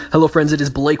Hello friends, it is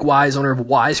Blake Wise, owner of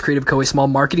Wise Creative Co., a small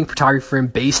marketing photography firm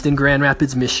based in Grand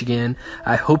Rapids, Michigan.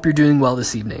 I hope you're doing well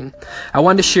this evening. I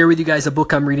wanted to share with you guys a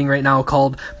book I'm reading right now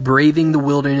called Braving the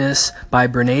Wilderness by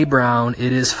Brené Brown.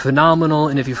 It is phenomenal,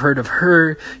 and if you've heard of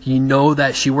her, you know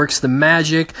that she works the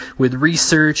magic with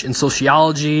research and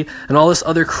sociology and all this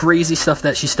other crazy stuff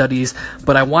that she studies,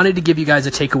 but I wanted to give you guys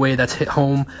a takeaway that's hit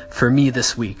home for me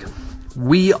this week.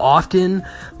 We often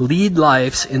lead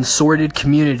lives in sordid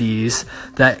communities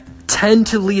that tend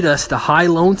to lead us to high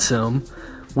lonesome,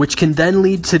 which can then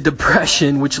lead to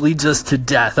depression, which leads us to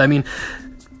death. I mean,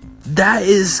 that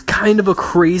is kind of a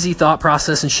crazy thought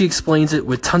process, and she explains it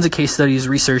with tons of case studies,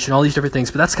 research, and all these different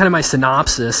things. But that's kind of my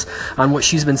synopsis on what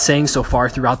she's been saying so far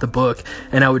throughout the book,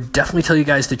 and I would definitely tell you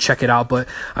guys to check it out. But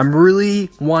I'm really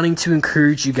wanting to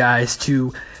encourage you guys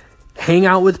to hang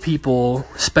out with people,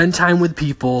 spend time with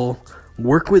people,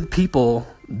 work with people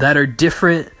that are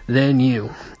different than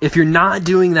you. If you're not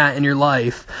doing that in your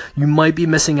life, you might be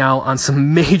missing out on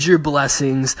some major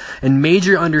blessings and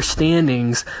major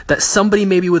understandings that somebody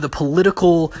maybe with a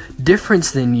political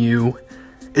difference than you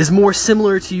is more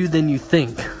similar to you than you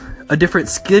think. A different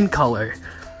skin color.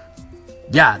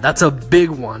 Yeah, that's a big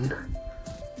one.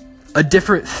 A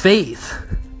different faith.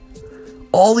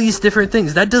 All these different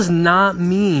things. That does not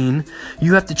mean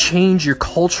you have to change your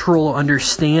cultural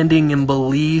understanding and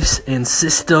beliefs and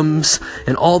systems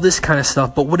and all this kind of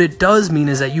stuff. But what it does mean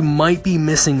is that you might be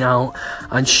missing out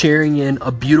on sharing in a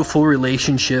beautiful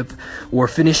relationship or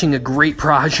finishing a great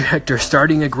project or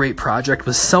starting a great project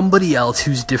with somebody else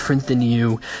who's different than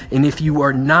you. And if you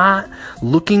are not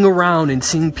looking around and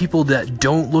seeing people that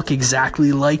don't look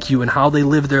exactly like you and how they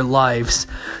live their lives,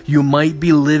 you might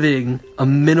be living a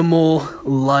minimal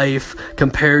life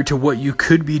compared to what you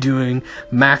could be doing,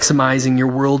 maximizing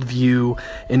your worldview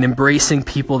and embracing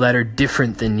people that are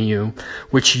different than you,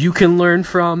 which you can learn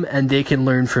from and they can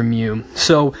learn from you.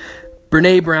 So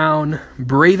Brené Brown,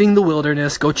 Braving the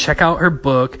Wilderness, go check out her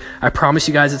book. I promise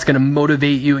you guys it's going to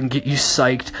motivate you and get you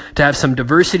psyched to have some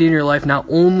diversity in your life, not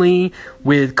only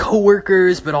with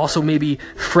coworkers, but also maybe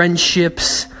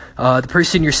friendships, the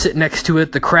person you're sitting next to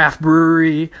at the craft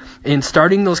brewery, and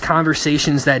starting those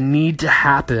conversations that need to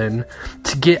happen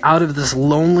to get out of this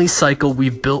lonely cycle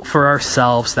we've built for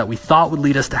ourselves that we thought would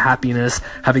lead us to happiness,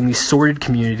 having these sordid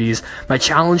communities. My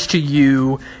challenge to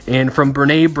you and from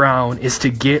Brené Brown is to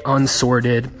get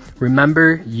unsorted.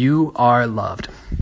 Remember, you are loved.